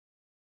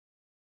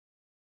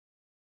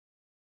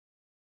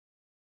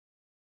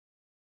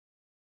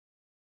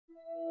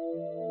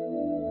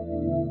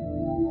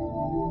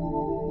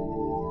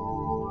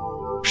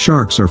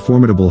Sharks are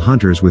formidable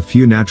hunters with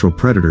few natural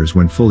predators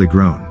when fully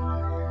grown.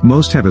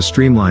 Most have a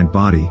streamlined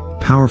body,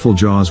 powerful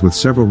jaws with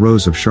several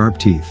rows of sharp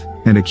teeth,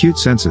 and acute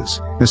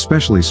senses,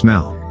 especially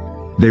smell.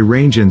 They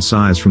range in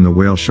size from the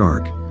whale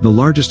shark, the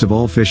largest of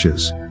all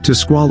fishes, to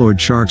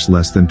squaloid sharks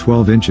less than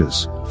 12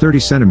 inches, 30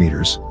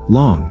 centimeters,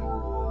 long.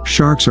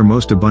 Sharks are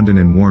most abundant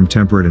in warm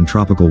temperate and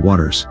tropical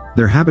waters,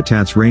 their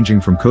habitats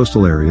ranging from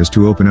coastal areas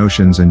to open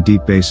oceans and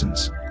deep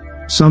basins.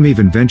 Some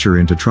even venture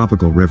into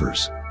tropical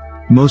rivers.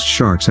 Most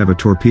sharks have a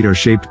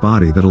torpedo-shaped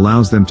body that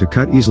allows them to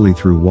cut easily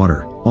through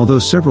water, although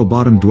several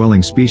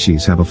bottom-dwelling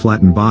species have a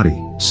flattened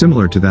body,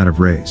 similar to that of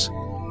rays.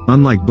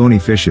 Unlike bony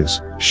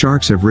fishes,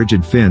 sharks have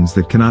rigid fins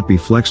that cannot be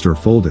flexed or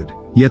folded,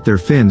 yet their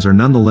fins are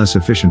nonetheless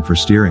efficient for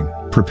steering,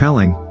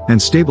 propelling,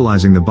 and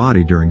stabilizing the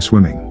body during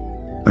swimming.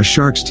 A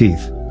shark's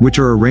teeth, which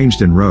are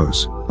arranged in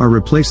rows, are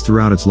replaced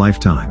throughout its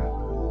lifetime.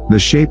 The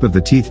shape of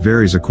the teeth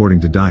varies according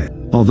to diet,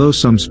 although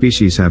some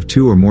species have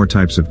 2 or more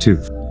types of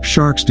tooth.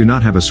 Sharks do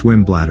not have a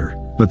swim bladder,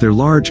 but their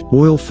large,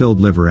 oil-filled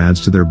liver adds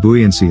to their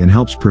buoyancy and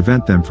helps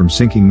prevent them from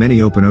sinking.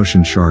 Many open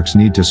ocean sharks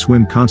need to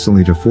swim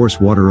constantly to force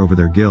water over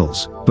their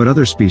gills, but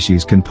other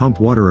species can pump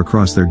water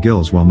across their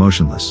gills while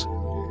motionless.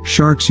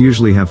 Sharks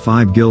usually have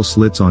 5 gill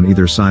slits on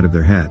either side of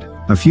their head.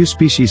 A few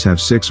species have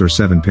 6 or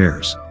 7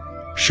 pairs.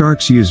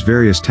 Sharks use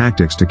various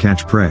tactics to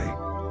catch prey.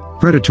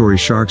 Predatory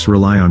sharks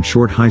rely on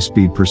short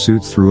high-speed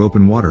pursuits through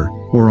open water,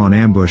 or on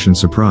ambush and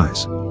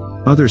surprise.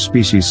 Other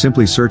species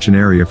simply search an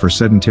area for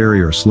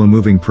sedentary or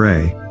slow-moving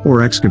prey,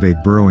 or excavate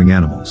burrowing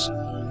animals.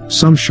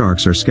 Some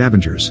sharks are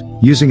scavengers,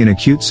 using an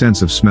acute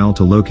sense of smell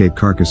to locate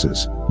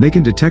carcasses. They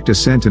can detect a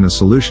scent in a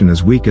solution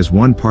as weak as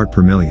 1 part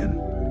per million.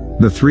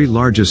 The 3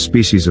 largest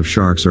species of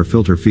sharks are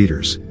filter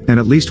feeders, and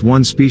at least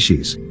one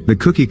species, the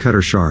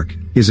cookie-cutter shark,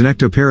 is an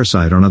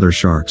ectoparasite on other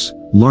sharks,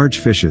 large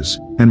fishes,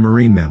 and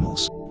marine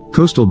mammals.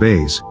 Coastal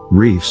bays,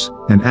 reefs,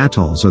 and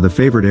atolls are the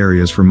favorite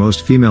areas for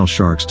most female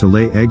sharks to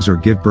lay eggs or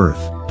give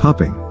birth,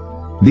 pupping.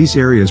 These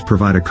areas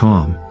provide a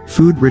calm,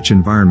 food-rich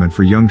environment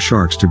for young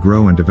sharks to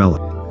grow and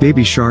develop.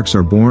 Baby sharks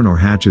are born or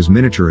hatch as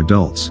miniature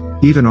adults,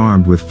 even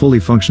armed with fully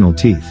functional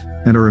teeth,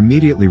 and are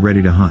immediately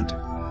ready to hunt.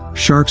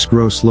 Sharks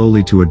grow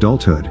slowly to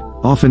adulthood,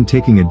 often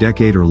taking a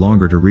decade or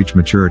longer to reach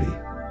maturity.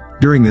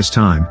 During this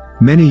time,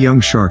 many young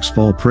sharks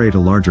fall prey to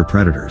larger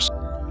predators.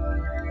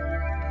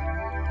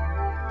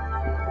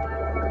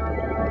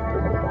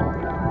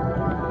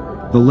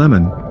 The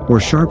lemon, or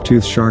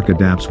sharp-toothed shark,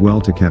 adapts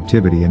well to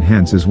captivity and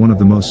hence is one of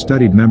the most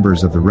studied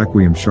members of the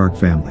requiem shark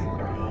family.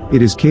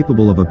 It is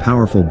capable of a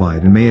powerful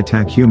bite and may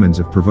attack humans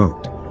if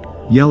provoked.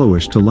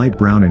 Yellowish to light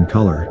brown in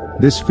color,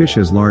 this fish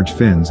has large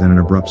fins and an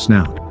abrupt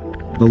snout.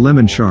 The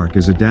lemon shark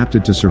is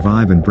adapted to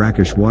survive in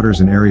brackish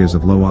waters in areas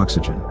of low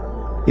oxygen.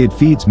 It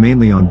feeds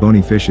mainly on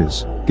bony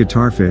fishes,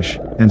 guitarfish,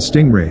 and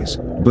stingrays,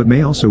 but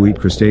may also eat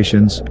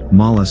crustaceans,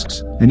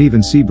 mollusks, and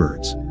even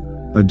seabirds.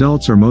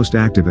 Adults are most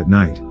active at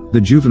night,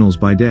 the juveniles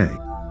by day.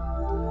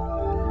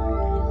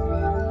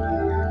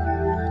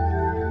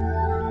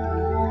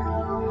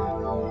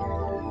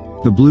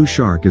 The blue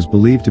shark is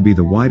believed to be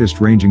the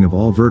widest ranging of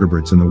all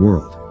vertebrates in the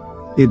world.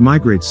 It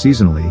migrates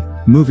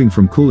seasonally, moving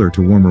from cooler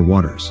to warmer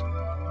waters.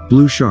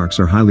 Blue sharks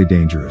are highly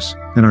dangerous,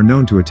 and are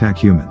known to attack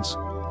humans.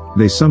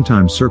 They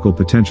sometimes circle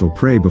potential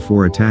prey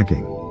before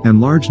attacking, and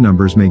large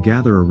numbers may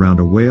gather around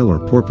a whale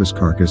or porpoise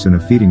carcass in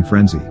a feeding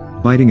frenzy,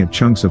 biting at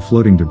chunks of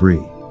floating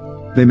debris.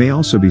 They may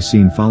also be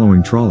seen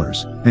following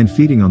trawlers, and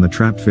feeding on the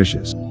trapped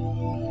fishes.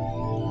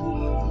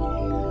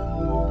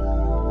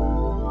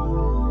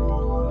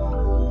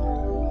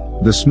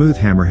 The smooth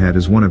hammerhead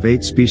is one of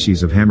 8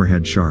 species of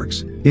hammerhead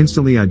sharks,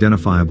 instantly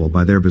identifiable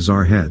by their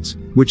bizarre heads,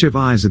 which have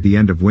eyes at the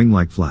end of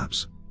wing-like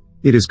flaps.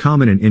 It is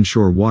common in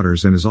inshore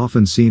waters and is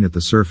often seen at the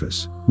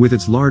surface, with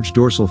its large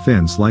dorsal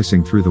fin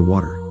slicing through the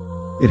water.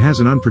 It has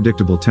an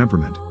unpredictable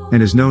temperament,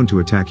 and is known to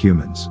attack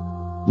humans.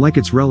 Like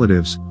its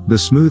relatives, the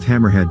smooth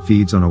hammerhead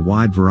feeds on a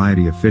wide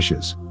variety of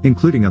fishes,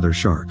 including other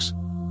sharks.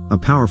 A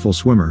powerful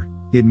swimmer,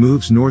 it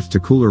moves north to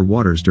cooler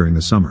waters during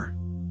the summer.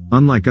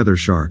 Unlike other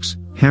sharks,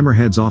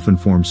 hammerheads often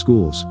form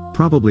schools,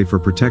 probably for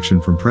protection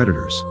from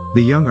predators.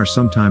 The young are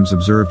sometimes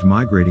observed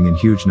migrating in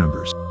huge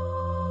numbers.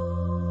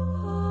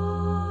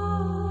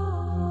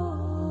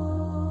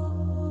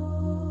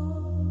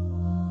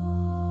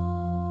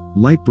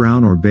 Light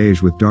brown or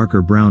beige with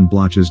darker brown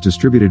blotches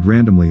distributed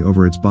randomly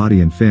over its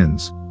body and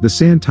fins, the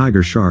sand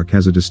tiger shark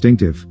has a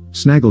distinctive,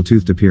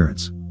 snaggle-toothed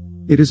appearance.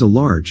 It is a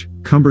large,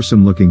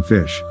 cumbersome-looking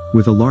fish,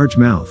 with a large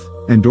mouth,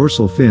 and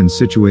dorsal fins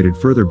situated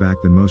further back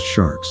than most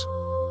sharks.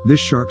 This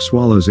shark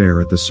swallows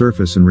air at the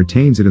surface and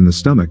retains it in the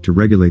stomach to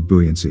regulate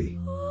buoyancy.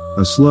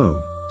 A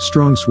slow,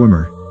 strong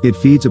swimmer, it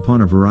feeds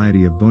upon a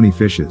variety of bony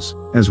fishes,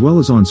 as well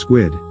as on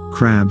squid,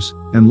 crabs,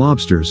 and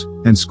lobsters,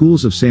 and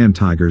schools of sand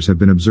tigers have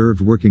been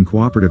observed working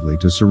cooperatively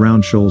to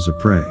surround shoals of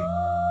prey.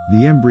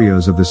 The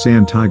embryos of the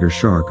sand tiger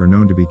shark are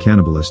known to be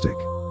cannibalistic.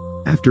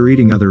 After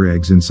eating other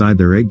eggs inside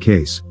their egg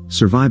case,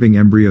 surviving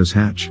embryos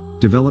hatch,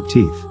 develop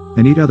teeth,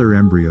 and eat other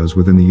embryos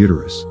within the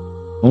uterus.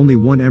 Only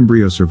one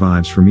embryo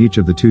survives from each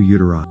of the two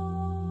uteri.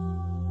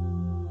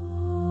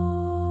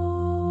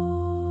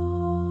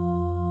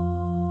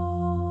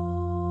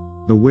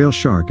 The whale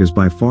shark is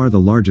by far the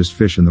largest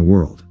fish in the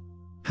world.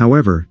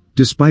 However,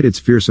 despite its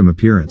fearsome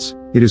appearance,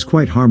 it is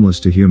quite harmless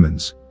to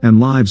humans, and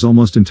lives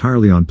almost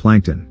entirely on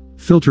plankton,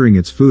 filtering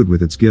its food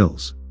with its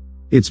gills.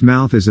 Its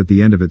mouth is at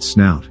the end of its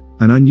snout,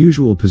 an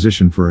unusual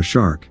position for a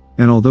shark,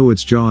 and although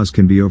its jaws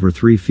can be over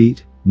 3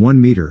 feet,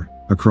 1 meter,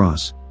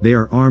 across, they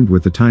are armed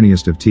with the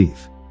tiniest of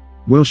teeth.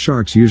 Whale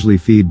sharks usually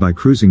feed by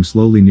cruising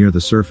slowly near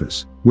the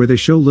surface, where they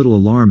show little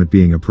alarm at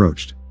being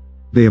approached.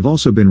 They have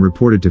also been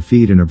reported to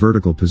feed in a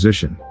vertical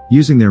position,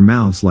 using their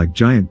mouths like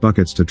giant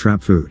buckets to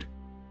trap food.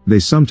 They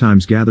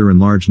sometimes gather in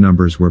large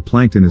numbers where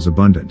plankton is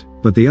abundant,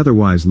 but they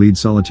otherwise lead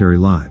solitary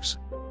lives.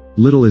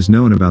 Little is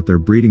known about their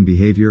breeding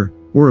behavior,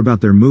 or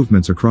about their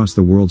movements across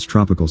the world's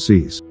tropical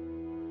seas.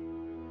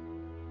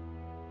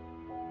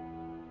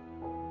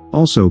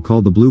 Also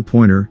called the blue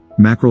pointer,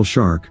 mackerel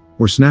shark,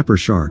 or snapper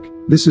shark,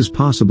 this is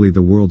possibly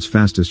the world's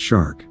fastest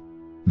shark.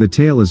 The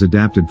tail is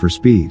adapted for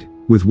speed,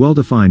 with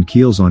well-defined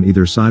keels on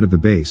either side of the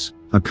base,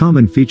 a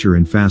common feature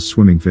in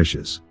fast-swimming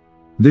fishes.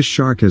 This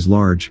shark has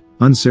large,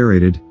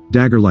 unserrated,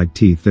 dagger-like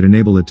teeth that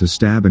enable it to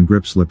stab and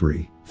grip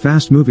slippery,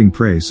 fast-moving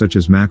prey such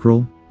as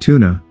mackerel,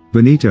 tuna,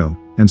 bonito,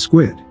 and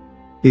squid.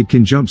 It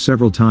can jump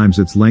several times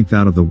its length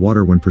out of the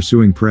water when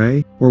pursuing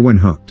prey, or when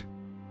hooked.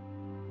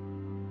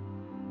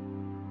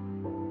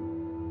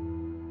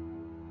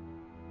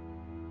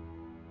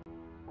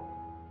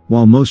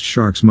 While most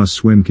sharks must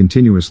swim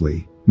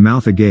continuously,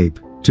 mouth agape,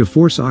 to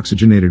force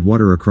oxygenated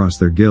water across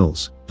their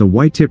gills, the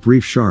white-tip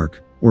reef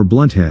shark, or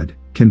blunthead,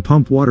 can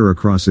pump water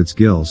across its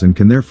gills and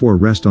can therefore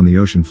rest on the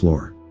ocean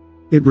floor.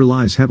 It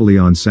relies heavily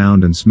on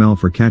sound and smell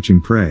for catching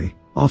prey,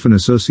 often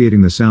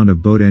associating the sound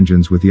of boat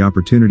engines with the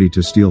opportunity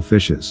to steal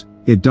fishes.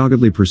 It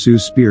doggedly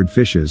pursues speared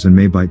fishes and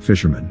may bite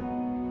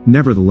fishermen.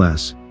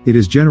 Nevertheless, it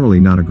is generally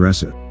not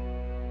aggressive.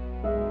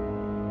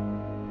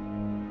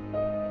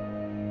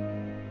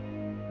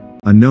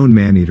 A known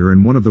man-eater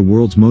and one of the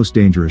world's most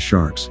dangerous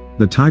sharks,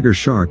 the tiger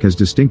shark has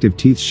distinctive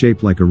teeth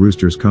shaped like a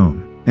rooster's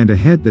comb, and a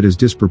head that is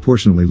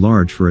disproportionately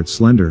large for its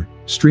slender,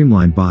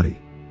 streamlined body.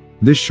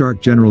 This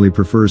shark generally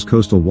prefers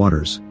coastal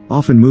waters,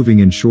 often moving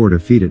inshore to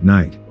feed at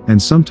night, and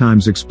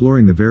sometimes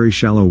exploring the very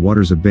shallow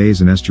waters of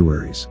bays and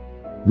estuaries.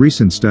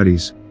 Recent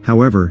studies,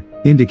 however,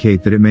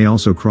 indicate that it may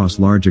also cross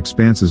large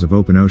expanses of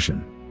open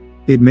ocean.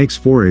 It makes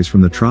forays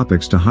from the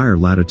tropics to higher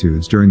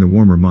latitudes during the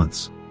warmer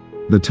months.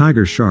 The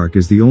tiger shark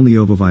is the only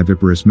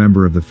ovoviviparous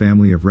member of the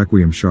family of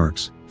requiem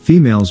sharks.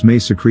 Females may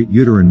secrete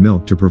uterine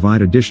milk to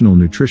provide additional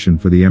nutrition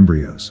for the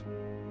embryos.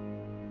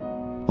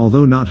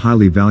 Although not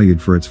highly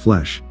valued for its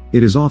flesh,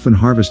 it is often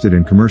harvested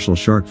in commercial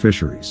shark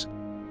fisheries.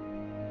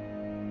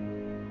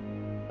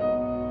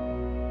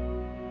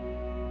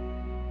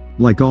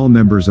 Like all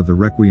members of the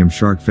requiem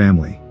shark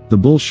family, the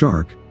bull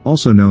shark,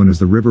 also known as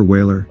the river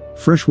whaler,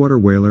 freshwater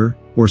whaler,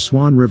 or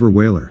swan river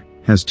whaler,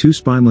 has 2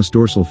 spineless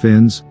dorsal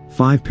fins,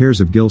 5 pairs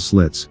of gill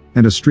slits,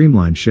 and a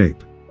streamlined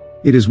shape.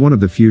 It is one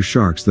of the few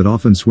sharks that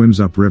often swims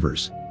up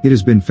rivers. It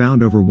has been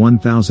found over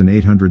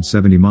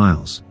 1,870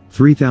 miles,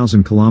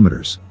 3,000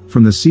 kilometers,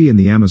 from the sea in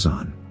the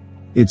Amazon.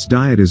 Its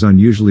diet is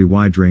unusually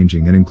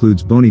wide-ranging and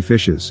includes bony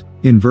fishes,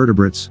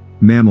 invertebrates,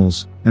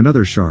 mammals, and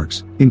other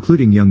sharks,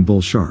 including young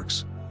bull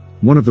sharks.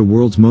 One of the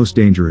world's most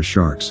dangerous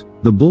sharks,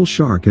 the bull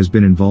shark has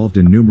been involved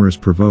in numerous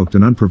provoked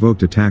and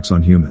unprovoked attacks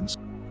on humans.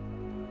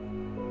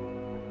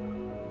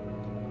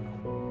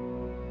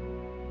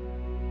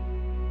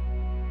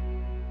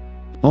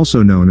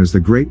 Also known as the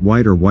great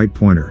white or white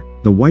pointer,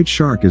 the white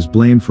shark is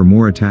blamed for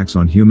more attacks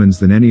on humans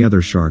than any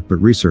other shark, but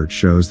research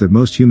shows that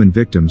most human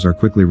victims are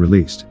quickly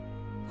released.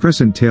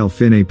 Crescent tail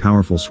fin, a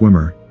powerful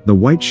swimmer, the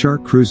white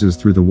shark cruises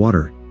through the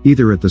water,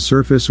 either at the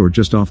surface or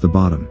just off the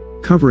bottom,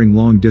 covering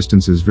long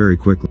distances very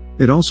quickly.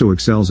 It also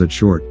excels at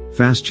short,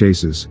 fast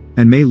chases,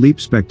 and may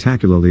leap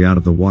spectacularly out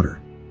of the water.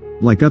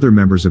 Like other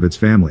members of its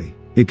family,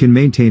 it can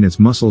maintain its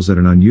muscles at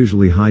an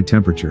unusually high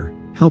temperature,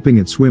 helping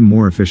it swim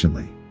more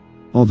efficiently.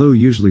 Although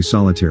usually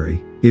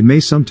solitary, it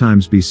may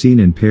sometimes be seen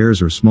in pairs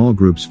or small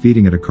groups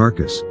feeding at a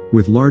carcass,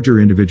 with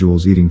larger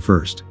individuals eating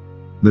first.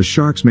 The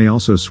sharks may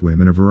also swim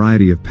in a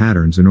variety of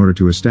patterns in order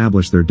to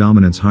establish their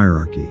dominance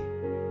hierarchy.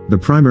 The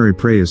primary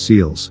prey is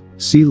seals,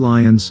 sea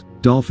lions,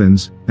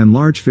 dolphins, and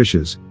large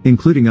fishes,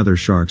 including other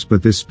sharks,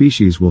 but this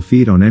species will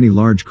feed on any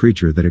large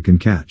creature that it can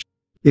catch.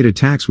 It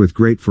attacks with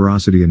great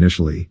ferocity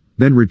initially,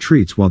 then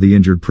retreats while the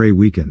injured prey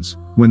weakens,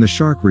 when the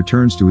shark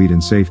returns to eat in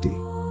safety.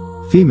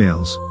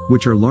 Females,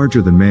 which are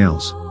larger than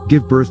males,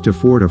 give birth to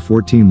 4 to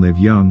 14 live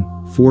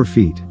young, 4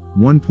 feet,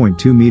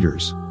 1.2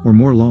 meters, or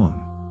more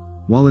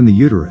long. While in the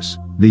uterus,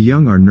 the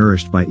young are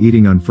nourished by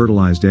eating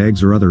unfertilized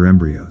eggs or other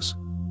embryos.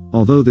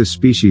 Although this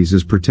species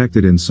is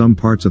protected in some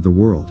parts of the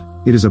world,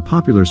 it is a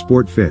popular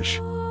sport fish,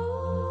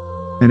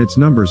 and its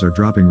numbers are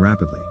dropping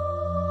rapidly.